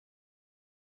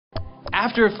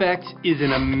After Effects is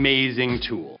an amazing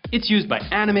tool. It's used by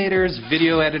animators,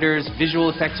 video editors, visual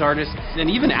effects artists, and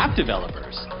even app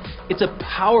developers. It's a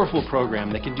powerful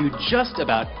program that can do just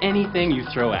about anything you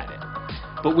throw at it.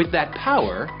 But with that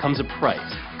power comes a price.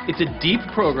 It's a deep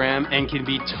program and can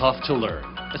be tough to learn,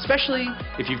 especially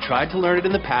if you've tried to learn it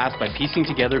in the past by piecing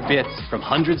together bits from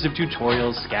hundreds of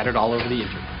tutorials scattered all over the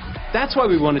internet. That's why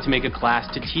we wanted to make a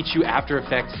class to teach you After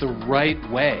Effects the right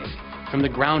way, from the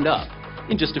ground up,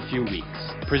 in just a few weeks.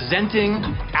 Presenting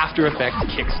After Effects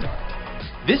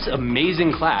Kickstart. This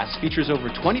amazing class features over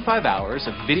 25 hours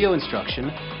of video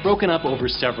instruction broken up over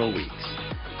several weeks.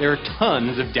 There are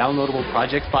tons of downloadable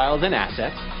project files and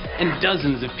assets, and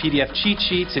dozens of PDF cheat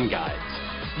sheets and guides.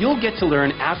 You'll get to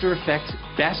learn After Effects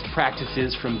best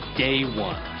practices from day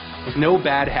one, with no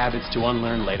bad habits to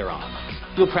unlearn later on.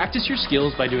 You'll practice your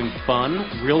skills by doing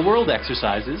fun, real-world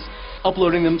exercises,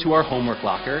 uploading them to our homework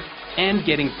locker, and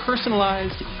getting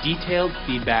personalized, detailed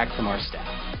feedback from our staff.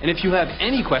 And if you have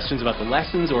any questions about the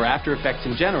lessons or After Effects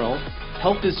in general,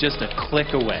 help is just a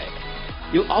click away.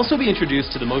 You'll also be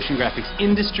introduced to the motion graphics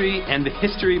industry and the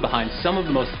history behind some of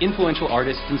the most influential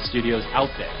artists and studios out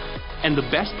there. And the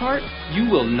best part, you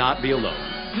will not be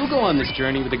alone. You'll go on this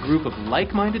journey with a group of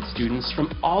like-minded students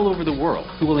from all over the world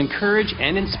who will encourage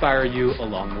and inspire you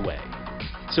along the way.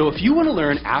 So if you want to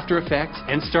learn After Effects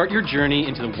and start your journey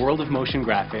into the world of motion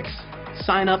graphics,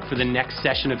 sign up for the next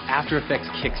session of After Effects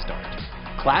Kickstart.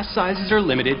 Class sizes are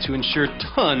limited to ensure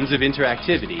tons of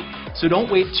interactivity, so don't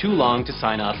wait too long to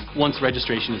sign up once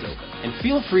registration is open. And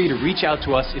feel free to reach out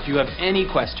to us if you have any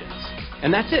questions.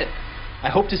 And that's it. I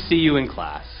hope to see you in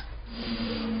class.